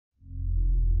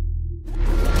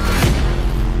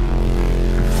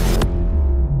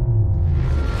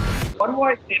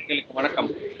வருவாய் நேயர்களுக்கு வணக்கம்.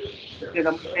 இது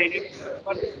நம்முடைய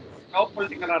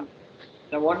பொலிட்டிக்கலான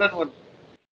one and one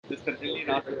mister Delhi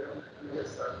Raj.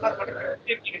 Sir வணக்கம்,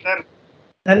 எப்படி இருக்கீங்க சார்?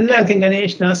 நல்லா இருக்கேன்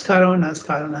கணேஷ். நமஸ்காரம்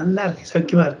நமஸ்காரம். நல்லா இருக்கேன்,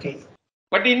 சௌக்கியமா இருக்கேன்.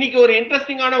 பட் இன்னைக்கு ஒரு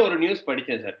இன்ட்ரெஸ்டிங்கான ஒரு நியூஸ்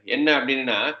படிச்சேன் சார். என்ன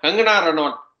அப்படின்னா, கங்கனா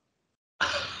ரனௌட்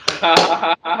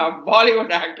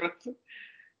பாலிவுட் ஆக்ட்ரஸ்,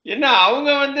 என்ன அவங்க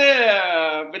வந்து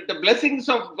with the blessings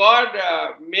of God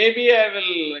maybe I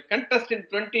will contest இன்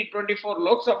 2024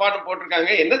 லோக்சபான்னு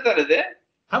போட்டிருக்காங்க. என்ன சார் இது?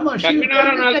 ஆமா, Kangana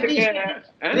ரனௌத்துக்கு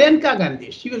Priyanka Gandhi,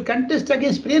 she will contest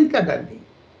against Priyanka Gandhi.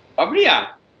 அப்படியா?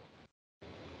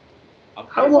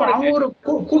 அவங்க ஒரு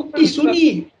குட்டி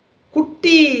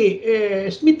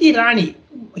ஸ்மிருதி இரானி,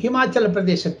 ஹிமாச்சல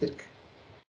பிரதேசத்திற்கு.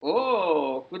 ஓ,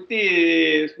 குட்டி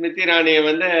ஸ்மிருதி இரானிய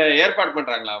வந்து ஏற்பாடு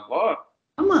பண்றாங்களா அப்போ?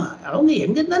 ஆமா, அவங்க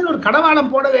எங்க இருந்தாலும் ஒரு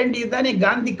கடவாளம் போட வேண்டியதுதானே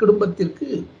காந்தி குடும்பத்திற்கு.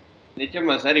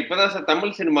 நிச்சயமா சார். இப்பதான் சார்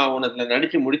தமிழ் சினிமா ஒண்ணுல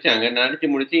நடிச்சு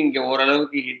முடிச்சு இங்க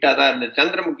ஓரளவுக்கு ஹிட்டா தான் இருந்தது.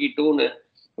 சந்திரமுகி 2ன்னு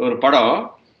ஒரு படம்,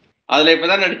 அதுல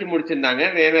இப்பதான் நடிச்சு முடிச்சிருந்தாங்க.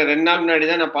 2 நாள் முன்னாடி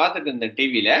தான் நான் பார்த்துட்டு இருந்தேன்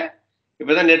டிவில.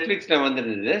 இப்பதான் நெட்ஃபிளிக்ஸ்ல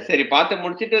வந்துருந்தது. சரி, பார்த்து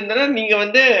முடிச்சுட்டு இருந்தேன்னா நீங்க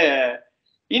வந்து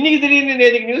இன்னைக்கு திடீர்னு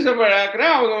நேற்றுக்கு நியூஸ்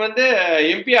பார்க்குறேன் அவங்க வந்து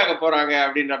எம்பி ஆக போறாங்க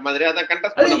அப்படின்ற மாதிரி. அதான்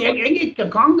கண்டெஸ்ட்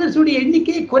காங்கிரஸுடைய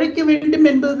எண்ணிக்கையை குறைக்க வேண்டும்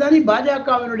என்பதுதானே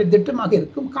பாஜகவினுடைய திட்டமாக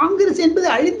இருக்கும். காங்கிரஸ் என்பது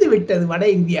அழிந்து விட்டது வட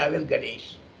இந்தியாவில்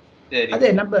கணேஷ். அதே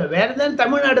நம்ம வேற ஏதாவது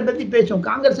தமிழ்நாடு பத்தி பேசுவோம்.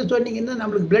 காங்கிரஸ் சொன்னீங்கன்னா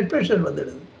நம்மளுக்கு பிளட் பிரஷர்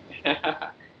வந்துடுது.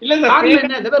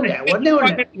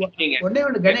 ஒன்னே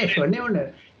ஒண்ணு கணேஷ்,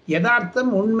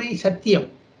 யதார்த்தம், உண்மை, சத்தியம்.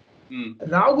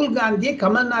 ராகுல் காந்தியை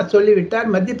கமல்நாத் சொல்லிவிட்டார்,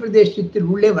 மத்திய பிரதேசத்தில்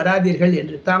உள்ளே வராதீர்கள்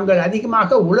என்று. தாங்கள்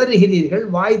அதிகமாக உளறுகிறீர்கள்,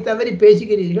 வாய் தவறி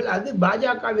பேசுகிறீர்கள், அது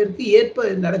பாஜகவிற்கு ஏற்ப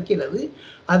நடக்கிறது,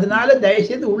 அதனால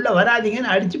தயவுசெய்து உள்ள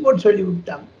வராதீங்கன்னு அடிச்சு போட்டு சொல்லி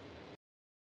விட்டாங்க.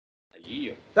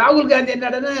 ராகுல் காந்தி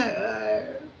என்னடனா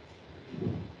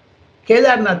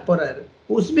கேதார்நாத் போறாரு,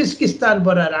 உஸ்பெகிஸ்தான்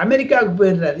போறாரு, அமெரிக்காவுக்கு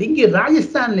போயிடுறாரு. இங்க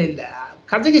ராஜஸ்தான்ல இல்ல,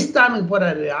 கஜகிஸ்தானுக்கு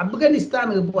போறாரு,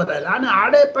 ஆப்கானிஸ்தானுக்கு போறாரு. ஆனா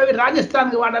அடப்பவி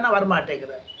ராஜஸ்தானுக்கு வாடனா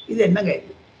வரமாட்டேங்கிறார். இது என்னங்க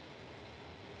இது?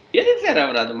 எது சார்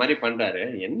அவர் அது மாதிரி பண்றாரு?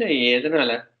 என்ன,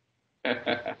 எதனால?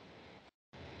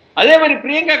 அதே மாதிரி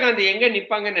பிரியங்கா காந்தி எங்க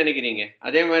நிப்பாங்கன்னு நினைக்கிறீங்க?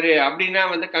 அதே மாதிரி அப்படின்னா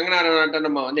வந்து கங்கனா ரனாட்ட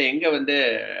நம்ம வந்து எங்க வந்து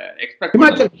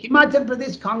எக்ஸ்பெக்ட் ஹிமாச்சல்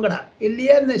பிரதேஷ் காங்கடா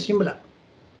இல்லையா இந்த சிம்லா.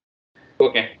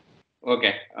 ஓகே ஓகே,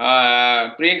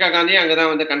 பிரியங்கா காந்தி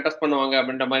அங்கதான் வந்து கண்டெஸ்ட் பண்ணுவாங்க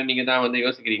அப்படின்ற மாதிரி நீங்க தான் வந்து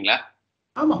யோசிக்கிறீங்களா?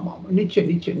 ஆமா ஆமா,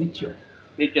 நிச்சயம் நிச்சயம் நிச்சயம்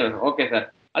நிச்சயம். Okay sir.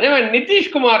 அதே மாதிரி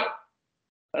நிதிஷ்குமார்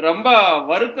ரொம்ப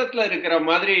வருத்தத்துல இருக்கிற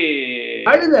மாதிரி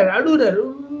அழுறார்.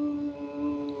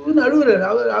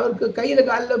 அவருக்கு கையில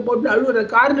காலில் போட்டு அழுகுற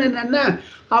காரணம் என்னன்னா,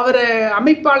 அவரை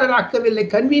அமைப்பாளராக்கவில்லை,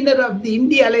 கன்வீனர் ஆஃப் தி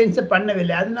இந்திய அலையன்ஸ்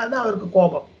பண்ணவில்லை, அதனாலதான் அவருக்கு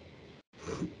கோபம்.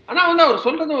 ஆனா வந்து அவர்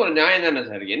சொல்றது ஒரு நியாயம் தானே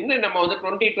சார்? என்ன, நம்ம வந்து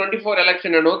 2024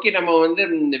 எலெக்ஷனை நோக்கி நம்ம வந்து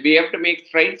we have to make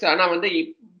strides. ஆனா வந்து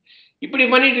இப்படி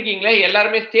பண்ணிட்டு இருக்கீங்களே,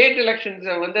 எல்லாருமே ஸ்டேட் எலெக்ஷன்ஸ்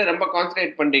வந்து ரொம்ப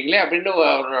கான்சன்ட்ரேட் பண்றீங்களே அப்படின்னு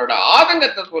அவரோட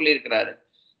ஆதங்கத்தை சொல்லி இருக்கிறாரு.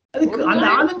 அதுக்கு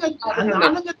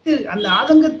அந்த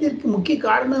ஆதங்கத்திற்கு முக்கிய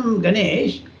காரணம்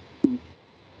கணேஷ்,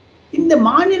 இந்த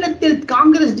மாநிலத்தில்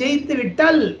காங்கிரஸ் ஜெயித்து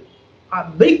விட்டால்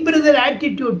பிக் பிரதர்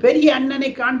ஆட்டிடியூட், பெரிய அண்ணனை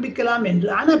காண்பிக்கலாம் என்று.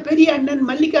 ஆனா பெரிய அண்ணன்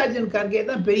மல்லிகார்ஜுன் கார்கே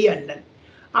தான் பெரிய அண்ணன்.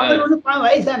 அவர் ஒண்ணு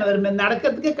வயசானவர்,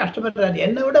 நடக்கிறதுக்கே கஷ்டப்படுறாரு.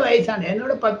 என்னை விட வயசான,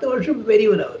 என்னோட 10 வருஷம்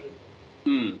பெரியவர் அவரு,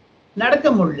 நடக்க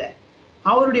முடியல.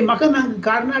 அவருடைய மகன் அங்கு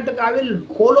கர்நாடகாவில்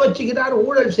கோலோச்சுகிறார்,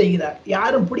 ஊழல் செய்கிறார்,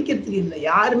 யாரும் பிடிக்கிறதுக்கு இல்லை,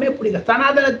 யாருமே பிடிக்க.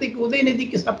 சனாதனத்துக்கு,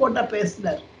 உதயநிதிக்கு சப்போர்ட்டா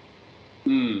பேசுறார்.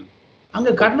 அங்க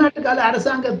கர்நாடகாவில்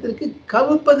அரசாங்கத்திற்கு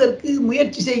கவிழ்ப்பதற்கு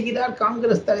முயற்சி செய்கிறார்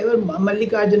காங்கிரஸ் தலைவர்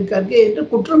மல்லிகார்ஜுன் கர்கே என்று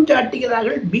குற்றம்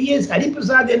சாட்டுகிறார்கள் BS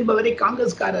ஹரிபிரசாத் என்பவரை,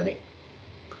 காங்கிரஸ்காரரை.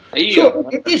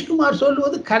 நிதிஷ்குமார்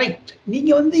சொல்லுவது கரெக்ட்.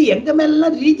 நீங்க வந்து எங்க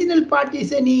மேலாம் ரீஜனல்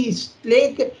பார்ட்டிஸை நீ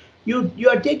you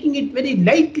are taking it very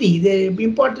lightly, the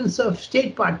importance of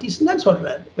state parties தான்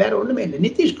சொல்றாரு, வேற ஒண்ணுமே இல்லை.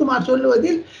 நிதிஷ்குமார்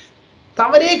சொல்லுவதில்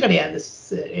தவறே கிடையாது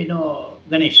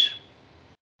கணேஷ்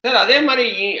சார். அதே மாதிரி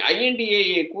INDA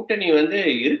கூட்டணி வந்து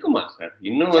இருக்குமா சார்?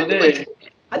 இன்னும் வந்து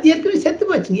அது ஏற்கனவே செத்து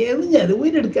போச்சுங்க. எதுங்க அது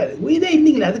உயிர் எடுக்காது, உயிரே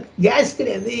இல்லைங்களா. அதுக்கு கேஸ்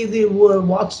கிடையாது, இது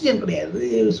ஆக்சிஜன் கிடையாது,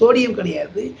 சோடியம்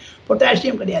கிடையாது,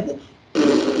 பொட்டாசியம் கிடையாது,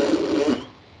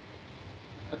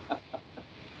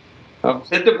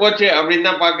 செத்து போச்சு அப்படின்னு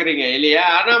தான் பாக்குறீங்க இல்லையா?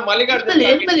 ஆனா மல்லிகார்ஜுன்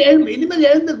இனிமேல்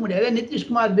எழுந்திருக்க முடியாது.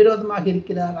 நிதிஷ்குமார் விரோதமாக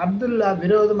இருக்கிறார், அப்துல்லா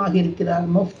விரோதமாக இருக்கிறார்,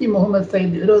 முஃப்தி முகமது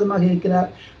சயீத் விரோதமாக இருக்கிறார்,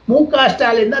 MK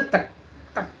ஸ்டாலின் தான் டக்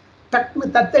டக் டக்னு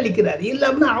தத்தளிக்கிறார்.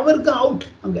 இல்லாம அவருக்கும் அவுட்.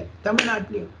 அங்க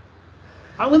தமிழ்நாட்டிலையும்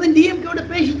அவங்க வந்து DMK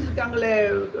பேசிட்டு இருக்காங்களே,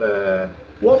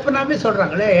 ஓப்பனாவே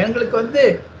சொல்றாங்களே, எங்களுக்கு வந்து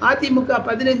அதிமுக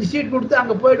 15 சீட் கொடுத்து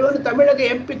அங்க போயிடுவோம்னு தமிழக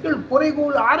எம்பிக்கள்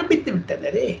குறைகூல் ஆரம்பித்து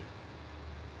விட்டனரே.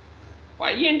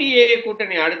 ஐஎன்டிஏ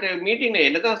கூட்டணி அடுத்த மீட்டிங்ல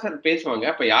என்னதான் சார் பேசுவாங்க?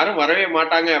 அப்ப யாரும் வரவே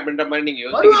மாட்டாங்க அப்படின்ற மாதிரி நீங்க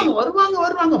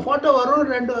வருவாங்க போட்டோ வரும்,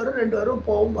 ரெண்டு வரும்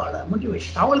போகும், முடிஞ்சு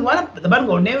வச்சு அவங்களுக்கு வர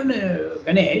பாருங்க. ஒன்னே ஒண்ணு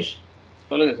கணேஷ்,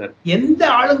 சொல்லுங்க சார். எந்த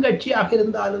ஆளுங்கட்சியாக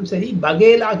இருந்தாலும் சரி,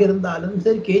 பகேலாக இருந்தாலும்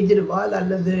சரி, கேஜ்ரிவால்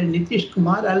அல்லது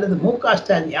நிதிஷ்குமார் அல்லது மு.க.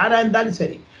 ஸ்டாலின் யாரா இருந்தாலும்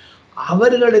சரி,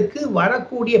 அவர்களுக்கு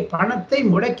வரக்கூடிய பணத்தை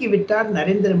முடக்கி விட்டார்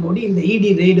நரேந்திர மோடி இந்த இடி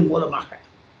ரெய்டு மூலமாக.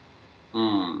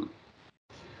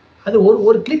 அது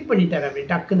ஒரு கிளிக் பண்ணிட்டார் அப்படி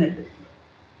டக்குன்னு.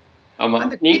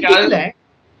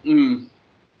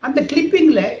 அந்த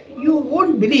கிளிப்பிங்ல you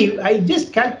won't believe, I just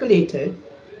calculated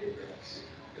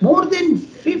more than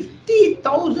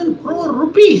 50,000 crore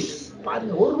rupees.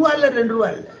 பாருங்க, ₹1 இல்ல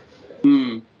 ₹2 இல்ல,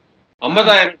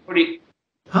 50,000 கோடி.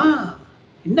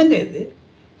 என்னங்க இது?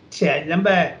 நம்ம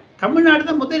தமிழ்நாடு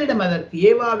தான் முதலிடம் அதற்கு.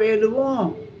 ஏவா வேலுவும்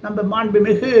நம்ம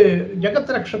மாண்புமிகு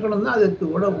ஜெகத் ரக்ஷகனும் தான் அதுக்கு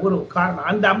ஒரு காரணம்.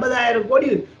 அந்த 50,000 கோடி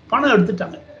பணம்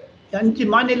எடுத்துட்டாங்க 5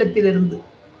 மாநிலத்திலிருந்து.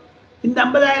 இந்த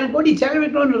 50,000 கோடி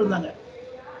செலவிட்டோன்னு இருந்தாங்க.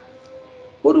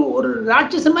 ஒரு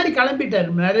ராட்சச மாதிரி கிளம்பிட்டார்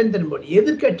நரேந்திர மோடி.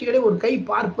 எதிர்கட்சிகளை ஒரு கை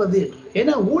பார்ப்பது,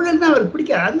 ஏன்னா ஊழல்னா அவர்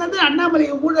பிடிக்காது. அதனால அண்ணாமலை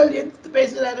ஊழல் எதிர்த்து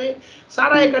பேசுறாரு,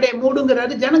 சாராய கடையை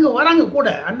மூடுங்கிறாரு. ஜனங்க வராங்க கூட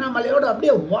அண்ணாமலையோட,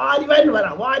 அப்படியே வாரி வாரின்னு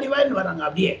வராங்க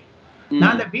அப்படியே.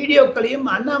 நான் அந்த வீடியோக்களையும்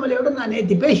அண்ணாமலையோட நான்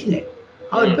நேற்று பேசினேன்.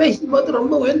 அவர் பேசும்போது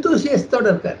ரொம்ப எந்தூசியத்தோட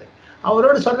இருக்காரு.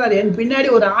 அவரோட சொல்றாரு, என் பின்னாடி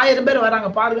ஒரு 1000 பேர் வராங்க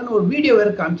பாருங்கன்னு ஒரு வீடியோ வேற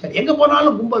காமிச்சார். எங்க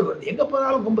போனாலும் கும்பல் வருது, எங்க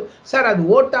போனாலும் கும்பல். சார் அது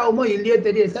ஓட்டாகுமோ இல்லையோ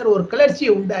தெரியல சார், ஒரு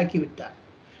கிளர்ச்சியை உண்டாக்கி விட்டார்.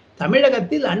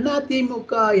 தமிழகத்தில்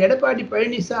அதிமுக எடப்பாடி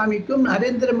பழனிசாமிக்கும்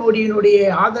நரேந்திர மோடியினுடைய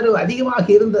ஆதரவு அதிகமாக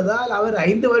இருந்ததால் அவர்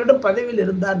 5 வருடம் பதவியில்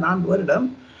இருந்தார், 4 வருடம்.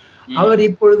 அவர்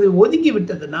இப்பொழுது ஒதுங்கி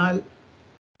விட்டதனால்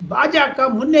பாஜக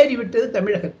முன்னேறி விட்டது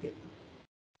தமிழகத்தில்.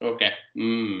 Okay,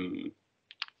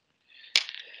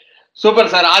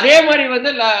 super sir. அதே மாதிரி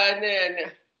வந்து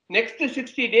நெக்ஸ்ட்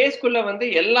 60 டேஸ்க்குள்ள வந்து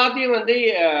எல்லாத்தையும் வந்து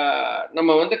நம்ம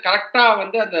வந்து கரெக்டா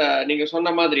வந்து அந்த நீங்க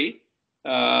சொன்ன மாதிரி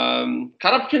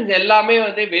கரப்ஷன்ஸ் எல்லாமே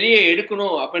வந்து வெளியே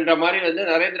எடுக்கணும் அப்படின்ற மாதிரி வந்து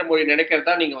நரேந்திர மோடி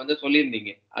நினைக்கிறதா நீங்க வந்து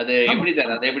சொல்லியிருந்தீங்க. அது எப்படி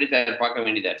சார், அதை எப்படி சார் பார்க்க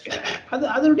வேண்டியதா இருக்கு?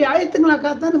 அதனுடைய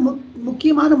ஆயத்தங்களாகத்தான்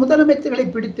முக்கியமான முதலமைச்சர்களை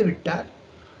பிடித்து விட்டார்.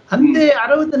 அந்த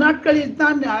 60 நாட்களில்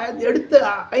தான் எடுத்த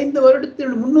 5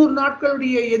 வருடத்தில் 300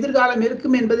 நாட்களுடைய எதிர்காலம்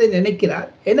இருக்கும் என்பதை நினைக்கிறார்.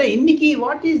 ஏன்னா இன்னைக்கு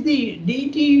what is the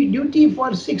duty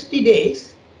for 60 days,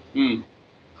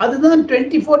 அதுதான்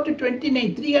 24 to 29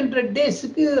 300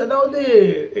 டேஸ்க்கு, அதாவது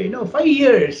 5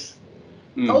 years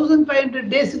 1500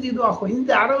 டேஸ்க்கு இது ஆகும்.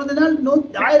 இந்த 60 நாள்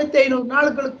 1500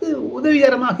 நாட்களுக்கு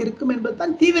உதவிகரமாக இருக்கும்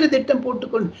என்பதுதான் தீவிர திட்டம்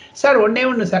போட்டுக்கொண்டு. சார் ஒன்னே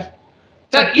ஒண்ணு சார்,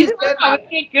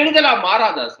 கெடுதலா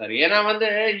மாறாதா சார்? ஏன்னா வந்து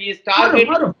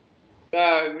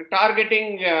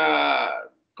டார்கெட்டிங்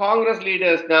காங்கிரஸ்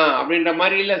லீடர்ஸ் தான் அப்படின்ற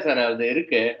மாதிரி இல்ல சார் அது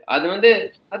இருக்கு. அது வந்து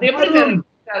அது எப்படி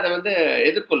அதை வந்து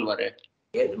எதிர்கொள்வாரு?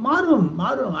 மாறும்.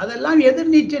 அதெல்லாம்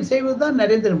எதிர்நீச்சல் செய்வதுதான்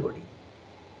நரேந்திர மோடி.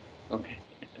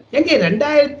 எங்க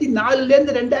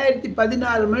 2004 இருந்து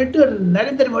 2016 மினிட்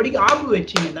நரேந்திர மோடிக்கு ஆப்பு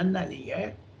வச்சீங்க நன்னா நீங்க.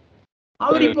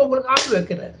 அவர் இப்ப உங்களுக்கு ஆப்பு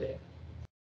வைக்கிறாரு.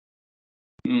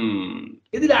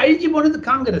 இதுல அழிஞ்சு போனது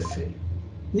காங்கிரஸ்.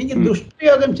 நீங்க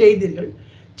துஷ்பிரயோகம் செய்தீர்கள்.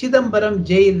 Chidambaram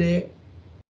jail,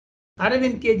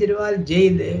 Aravind Kejriwal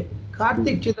jail,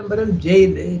 Karthik Chidambaram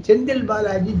jail, Senthil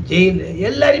Balaji jail,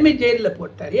 எல்லாருமே ஜெயில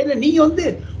போட்டார். ஏன்னா நீங்க வந்து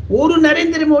ஒரு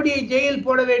நரேந்திர மோடியை ஜெயில்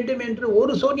போட வேண்டும் என்று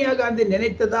ஒரு சோனியா காந்தி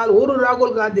நினைத்ததால், ஒரு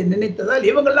ராகுல் காந்தி நினைத்ததால்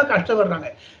இவங்கெல்லாம் கஷ்டப்படுறாங்க.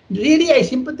 Really I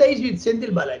sympathise with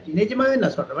Senthil Balaji. நிஜமாவே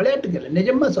நான் சொல்றேன், விளையாட்டுக்கு இல்லை,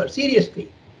 நிஜமா சொல்றேன், சீரியஸ்லி.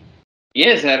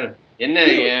 ஏன் சார் என்ன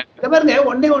பாருங்க,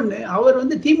 ஒண்ணு அவர்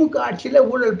வந்து திமுக ஆட்சியில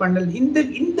ஊழல் பண்ணல.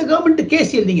 இந்த கவர்மெண்ட்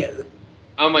கேஸ் இல்லைங்க அது.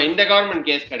 ஆமா, இந்த கவர்மெண்ட்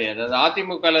கேஸ் கிடையாது, அது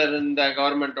அதிமுகல இருந்த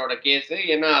கவர்மெண்டோட கேஸ்.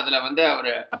 ஏன்னா அதுல வந்து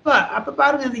அவரு அப்ப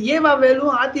பாருங்க, இந்த ஏவா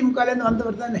வேலும் அதிமுகல இருந்து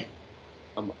வந்தவர் தானே.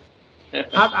 ஆமா.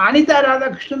 அனிதா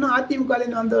ராதாகிருஷ்ணனும் அதிமுகல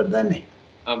இருந்து வந்தவர் தானே.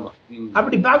 ஆமா.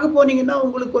 அப்படி பார்க்க போனீங்கன்னா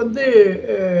உங்களுக்கு வந்து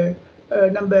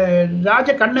நம்ம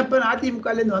ராஜ கண்ணப்பன்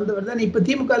அதிமுகல இருந்து வந்தவர் தானே. இப்ப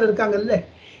திமுக இருக்காங்கல்ல.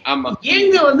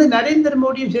 ஏங்க வந்து நரேந்திர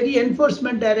மோடியும் சரி,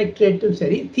 என்போர்ஸ்மெண்ட் டைரக்டரேட்டும்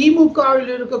சரி,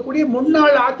 திமுகவில் இருக்கக்கூடிய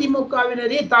முன்னாள்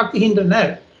அதிமுகவினரே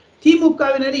தாக்குகின்றனர்,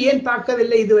 திமுகவினரை ஏன்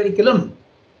தாக்கவில்லை இதுவரைக்கும்?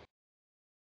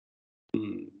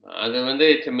 அது வந்து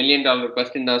இட்ஸ் $1 million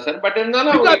question தான் சார். பட்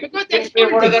இருந்தாலும்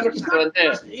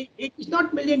it is not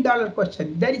 $1 million question.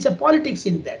 There is a politics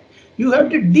in that. You have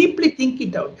to deeply think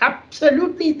it out.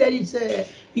 Absolutely, there is a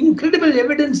incredible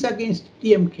evidence against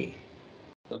DMK.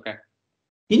 Okay.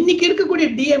 இன்னைக்கு இருக்கக்கூடிய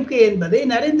DMK என்பதை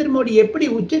நரேந்திர மோடி எப்படி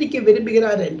உச்சரிக்க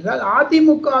விரும்புகிறார் என்றால்,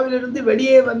 அதிமுகவிலிருந்து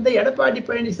வெளியே வந்த எடப்பாடி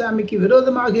பழனிசாமிக்கு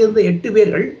விரோதமாக இருந்த 8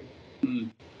 பேர்கள்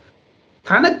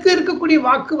தனக்கு இருக்கக்கூடிய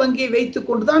வாக்கு வங்கியை வைத்துக்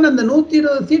கொண்டுதான் அந்த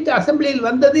 120 சீட் அசம்பிளியில்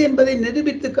வந்தது என்பதை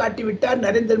நிரூபித்து காட்டிவிட்டார்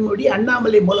நரேந்திர மோடி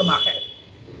அண்ணாமலை மூலமாக.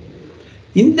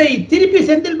 இந்த திருப்பி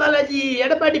செந்தில் பாலாஜி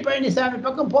எடப்பாடி பழனிசாமி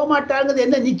பக்கம் போக மாட்டாங்கிறது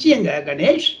என்ன நிச்சயங்க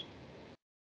கணேஷ்?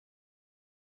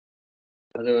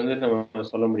 அது வந்து நம்ம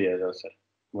சொல்ல முடியாது சார்.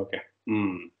 ஓகே.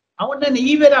 அவன்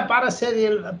ஈவரா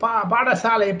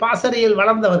பாடசாலை பாசறையில்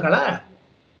வளர்ந்தவர்களா?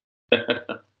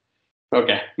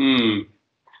 Okay.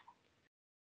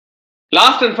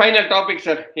 Last and final topic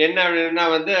sir என்ன அப்படின்னா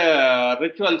வந்து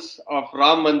ரிச்சுவல்ஸ் ஆஃப்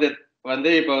ராம் மந்திர் வந்து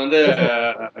இப்ப வந்து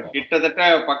கிட்டத்தட்ட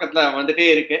பக்கத்துல வந்துட்டே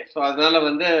இருக்கு. ஸோ அதனால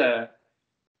வந்து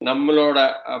நம்மளோட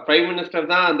பிரைம்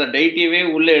மினிஸ்டர் தான் அந்த டேட்டியவே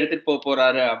உள்ள எடுத்துட்டு போக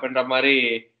போறாரு அப்படின்ற மாதிரி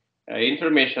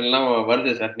இன்ஃபர்மேஷன்லாம்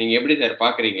வருது சார். நீங்க எப்படி சார்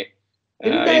பாக்குறீங்க?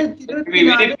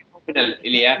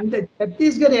 இல்லையா? இந்த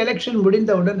சத்தீஸ்கர் எலெக்ஷன்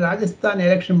முடிந்தவுடன், ராஜஸ்தான்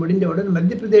எலெக்ஷன் முடிந்தவுடன்,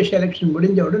 மத்திய பிரதேஷ் எலெக்ஷன்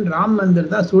முடிந்தவுடன் ராம்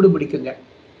மந்திர் தான் சூடு பிடிக்குங்க.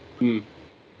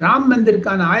 ராம்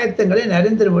மந்திருக்கான ஆயத்தங்களை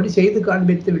நரேந்திர மோடி செய்து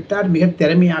காண்பித்து விட்டார் மிக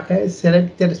திறமையாக,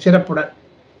 சிறப்புடன்.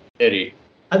 சரி.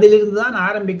 அதிலிருந்துதான்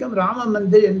ஆரம்பிக்கும். ராம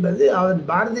மந்திர் என்பது அவர்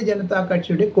பாரதிய ஜனதா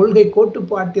கட்சியுடைய கொள்கை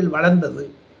கோட்டுப்பாட்டில் வளர்ந்தது.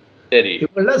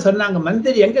 இப்பெல்லாம் சொன்னாங்க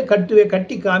மந்திர் எங்க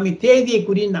கட்டி காமி, தேதியை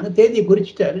குறின்னாங்க. தேதியை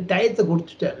குறிச்சிட்டாரு, டயத்தை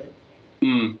குறிச்சிட்டாரு.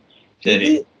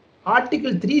 இது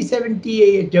ஆர்டிகிள் 370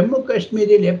 ஜம்மு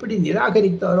காஷ்மீரில் எப்படி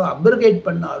நிராகரித்தாரோ, அப்ரகேட்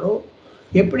பண்ணாரோ,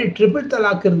 எப்படி ட்ரிபிள்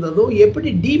தலாக் இருந்ததோ, எப்படி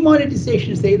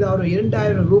டிமானிட்டைசேஷன் செய்தாரோ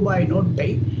 2000 ரூபாய் நோட்டை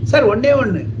சார் ஒன்னே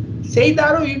ஒண்ணு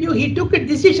செய்தாரோ இல்லையோ, he took a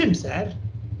decision sir.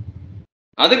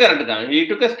 அது கரெக்ட் தான். he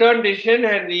took a stern decision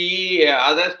and he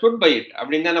stood by it.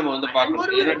 அப்படினா நம்ம வந்து பார்க்கணும்.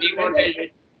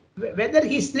 whether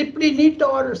he slipped in it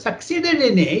or succeeded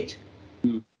in it,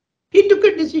 he took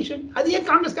a decision. அது ஏன்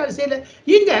காங்கிரஸ்காரர் செய்யல?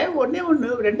 இங்க ஒன்னே ஒண்ணு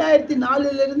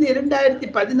 2004 இருந்து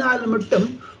 2014 மட்டும்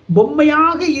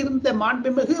பொம்மையாக இருந்த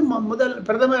மாண்புமிகு முதல்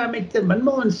பிரதமர் அமைச்சர்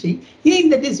மன்மோகன் சிங் ஏன்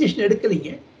இந்த டிசிஷன் எடுக்கலீங்க?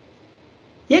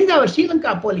 எங்க அவர்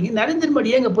ஸ்ரீலங்கா போலீங்க? நரேந்திர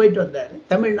மோடி எங்க போயிட்டு வந்தாரு?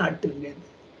 தமிழ்நாட்டில்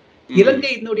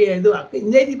இலங்கையினுடைய இதுவாக்கு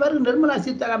இன்னைக்கு பாருங்க, நிர்மலா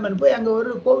சீதாராமன் போய் அங்க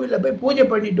ஒரு கோவில்ல போய் பூஜை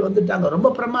பண்ணிட்டு வந்துட்டாங்க. ரொம்ப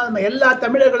பிரமாதமா எல்லா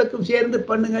தமிழர்களுக்கும் சேர்ந்து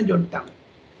பண்ணுங்கன்னு சொல்லிட்டாங்க.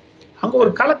 அங்க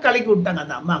ஒரு கலக்கலைக்கு விட்டாங்க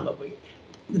அந்த அம்மா. அங்க போய்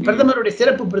பிரதமருடைய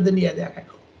சிறப்பு பிரதிநிதியாக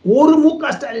ஒரு மு.க.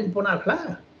 ஸ்டாலின் போனார்களா?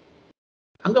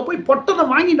 அங்க போய்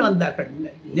பொட்டலம் வாங்கிட்டு வந்தார்கள்.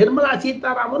 நிர்மலா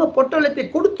சீதாராமனும் பொட்டலத்தை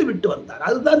கொடுத்து விட்டு வந்தார்.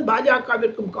 அதுதான்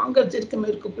பாஜகவிற்கும் காங்கிரசிற்கும்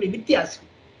இருக்கக்கூடிய வித்தியாசம்.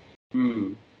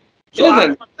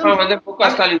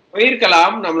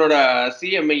 போயிருக்கலாம், நம்மளோட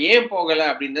சிஎம் ஏன் போகல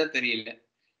அப்படின்னு தெரியல.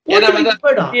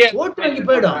 ஓட்டு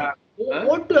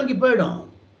வங்கி போயிடும்.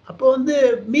 அப்போ வந்து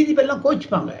மீதி எல்லாம்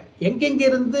கோச்சுப்பாங்க. எங்கெங்க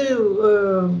இருந்து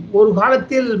ஒரு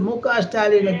காலத்தில் மு.க.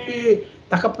 ஸ்டாலினுக்கு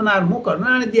தகப்பனார் மு.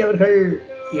 கருணாநிதி அவர்கள்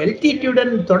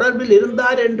எல்டிடியுடன் தொடர்பில்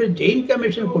இருந்தார் என்று ஜெயின்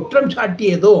கமிஷன் குற்றம்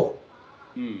சாட்டியதோ,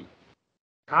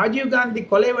 ராஜீவ்காந்தி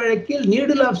கொலை வழக்கில்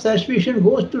needle of suspicion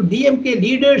goes to DMK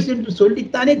leaders என்று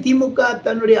சொல்லித்தானே திமுக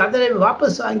தன்னுடைய ஆதரவை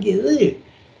வாபஸ் வாங்கியது.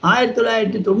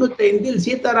 1995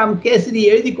 சீதாராம் கேசரி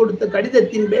எழுதி கொடுத்த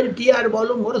கடிதத்தின் பேர் டிஆர்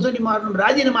பாலும் முரசொலி மாறனும்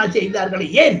ராஜினாமா செய்தார்கள்.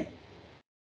 ஏன்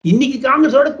இன்னைக்கு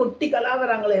காங்கிரஸோட கொட்டி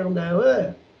கலாவறாங்களே இவங்க?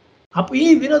 அப்ப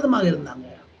ஏன் விரோதமாக இருந்தாங்க?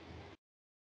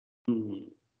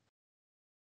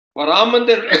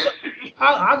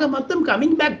 ஆக மொத்தம்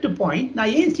கமிங் பேக் டு பாயிண்ட்,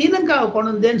 நான் ஏன் ஸ்ரீலங்காவை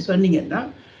கொண்டு வந்தேன்னு சொன்னீங்கன்னா,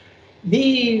 தி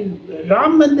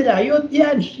Ram Mandir Ayodhya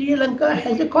and Sri Lanka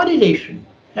has a correlation,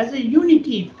 has a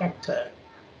unity factor.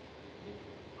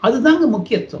 அதுதாங்க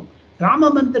முக்கியத்துவம். ராம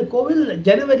மந்திர் கோவில்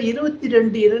ஜனவரி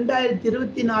 22,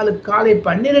 2024 காலை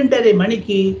 12:30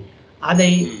 மணிக்கு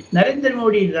அதை நரேந்திர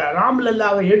மோடி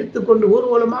ராம்லல்லாவை எடுத்துக்கொண்டு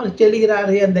ஊர்வலமாக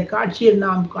செல்கிறார்கள். அந்த காட்சியை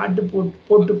நாம்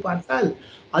போட்டு பார்த்தால்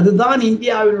அதுதான்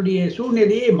இந்தியாவினுடைய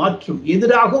சூழ்நிலையை மாற்றும்.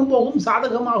 எதிராகவும் போகும்,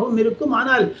 சாதகமாகவும் இருக்கும்.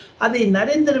 ஆனால் அதை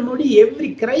நரேந்திர மோடி எவ்ரி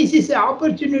கிரைசிஸ்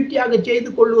ஆப்பர்ச்சுனிட்டியாக செய்து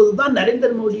கொள்வதுதான்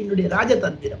நரேந்திர மோடியினுடைய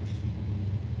ராஜதந்திரம்.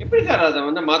 எப்படி சார் அதை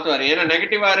வந்து மாத்துவாரு? ஏன்னா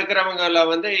நெகட்டிவா இருக்கிறவங்கள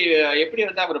வந்து எப்படி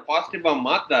வந்து அவர் பாசிட்டிவா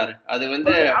மாத்துறாரு? அது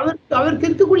வந்து அவருக்கு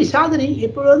இருக்கக்கூடிய சாதனை.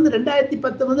 இப்போ வந்து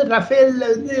 2019 ரஃபேல்ல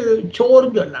வந்து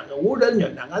சோர்னு சொன்னாங்க, ஊழல்னு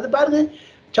சொன்னாங்க. அது பாருங்க,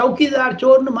 சௌக்கிதார்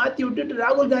சோர்னு மாத்தி விட்டுட்டு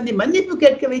ராகுல் காந்தி மன்னிப்பு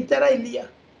கேட்க வைத்தாரா இல்லையா?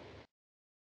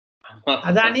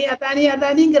 அதானி அதானி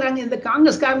அதானிங்கிறாங்க. இந்த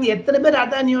காங்கிரஸ்காரங்க எத்தனை பேர்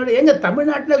அதானியோட? எங்க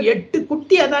தமிழ்நாட்டுல 8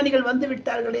 குட்டி அதானிகள் வந்து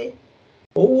விட்டார்களே.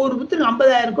 ஒவ்வொருத்தரும்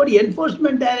 50,000 கோடி.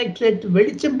 என்போர்ஸ்மெண்ட் டைரக்டரேட்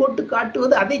வெளிச்சம் போட்டு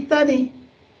காட்டுவது அதைத்தானே.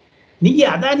 நீங்க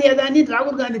அதானி அதானி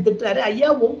ராகுல் காந்தி திட்டாரு. ஐயா,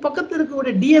 உன் பக்கத்துல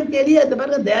இருக்கக்கூடிய டிஎம்கேலயே அந்த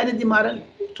பாருங்க, தயாநிதி மாறன்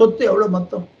சொத்து எவ்வளவு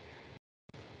மொத்தம்?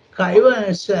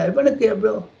 இவனுக்கு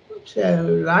எவ்வளவு?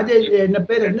 என்ன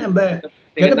பேர் என்ன?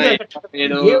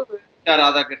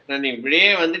 ராதாகிருஷ்ணன். இப்படியே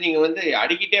வந்து நீங்க வந்து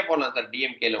அடிக்கிட்டே போலாம் சார்.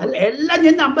 டிஎம்கேல எல்லாம்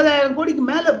சேர்ந்து 50,000 கோடிக்கு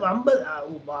மேல,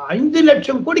 5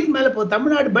 லட்சம் கோடிக்கு மேல போ.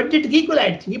 தமிழ்நாடு பட்ஜெட்டுக்கு ஈக்குவல்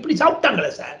ஆயிடுச்சு. இப்படி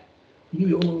சாப்பிட்டாங்களே சார்.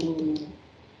 ஐயோ,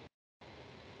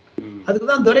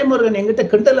 அதுக்குதான் துரைமுருகன் எங்கிட்ட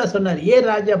கிண்டலா சொன்னார். ஏ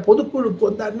ராஜா பொதுக்குழுக்கு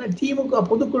வந்தாருன்னா, திமுக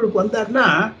பொதுக்குழுக்கு வந்தாருன்னா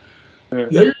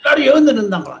எல்லாரும் எழுந்து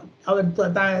நின்றாங்களாம். அவர்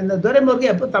இந்த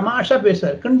துரைமுருகன் எப்ப தமாஷா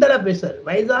பேசுவார், கிண்டலா பேசுவார்.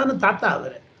 வயதான தாத்தா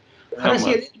அவரு,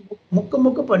 அரசியலில்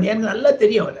முக்கு பண்ணி எனக்கு நல்லா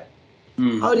தெரியும் அவரை.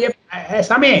 அவர்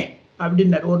சமே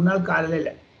அப்படின்னாரு ஒரு நாள்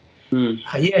காலையில,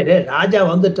 ஐயா ராஜா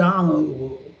வந்துட்டான்,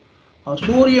 அவன்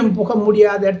சூரியன் புக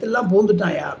முடியாத இடத்துல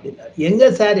பூந்துட்டான்யா அப்படின்னாரு. எங்க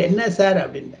சார், என்ன சார்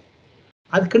அப்படின்னு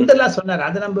அது கிண்டலா சொன்னார்.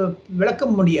 அதை நம்ம விளக்க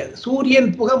முடியாது.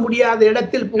 சூரியன் புக முடியாத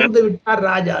இடத்தில் புகுந்து விட்டார்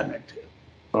ராஜான்னு.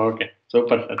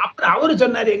 அப்புறம் அவரு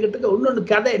சொன்னாரு எங்கிட்ட இன்னொன்னு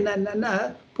கதை என்னன்னா,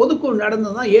 பொதுக்குழு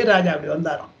நடந்ததுதான் ராஜா அப்படி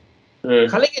வந்தாராம்.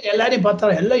 கலைஞர் எல்லாரையும்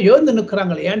பார்த்தாலும் எல்லாம் எழுந்து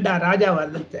நிக்கிறாங்களே, ஏன்டா ராஜா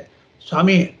வந்துட்டு.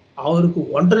 சுவாமி அவருக்கு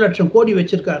 1.5 லட்சம் கோடி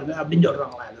வச்சிருக்காருங்க அப்படின்னு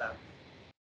சொல்றாங்களா எல்லாரும்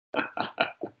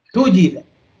 2Gல.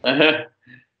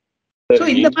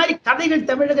 இந்த மாதிரி கதைகள்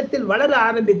தமிழகத்தில் வளர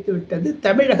ஆரம்பித்து விட்டது.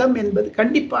 தமிழகம் என்பது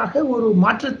கண்டிப்பாக ஒரு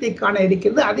மாற்றத்தை காண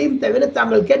இருக்கிறது. அதையும் தவிர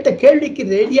தாங்கள் கேட்ட கேள்விக்கு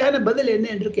ரெடியான பதில் என்ன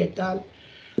என்று கேட்டால்,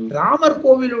 ராமர்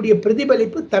கோவிலுடைய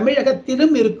பிரதிபலிப்பு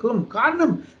தமிழகத்திலும் இருக்கும்.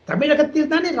 காரணம்,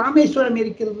 தமிழகத்தில் தானே ராமேஸ்வரம்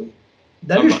இருக்கிறது,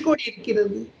 தனுஷ்கோடி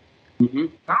இருக்கிறது,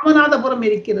 ராமநாதபுரம்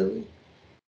இருக்கிறது.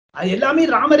 அது எல்லாமே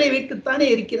ராமரை வைத்துத்தானே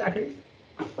இருக்கிறார்கள்.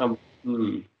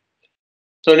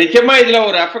 நிச்சயமா இதுல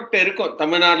ஒரு எஃபெக்ட் இருக்கும்,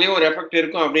 தமிழ்நாட்டிலயும் ஒரு எஃபெக்ட்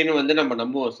இருக்கும் அப்படின்னு நம்ம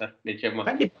நம்புவோம் சார். நிச்சயமா,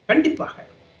 கண்டிப்பாக.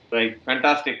 Right,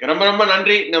 fantastic. ரொம்ப ரொம்ப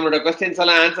நன்றி நம்மளோட क्वेश्चंस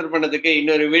எல்லாம் ஆன்சர் பண்ணதுக்கு.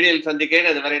 இன்னொரு வீடியோவில்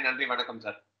சந்திக்கிறேன். அதுவரை நன்றி, வணக்கம்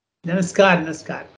சார். நமஸ்கார்.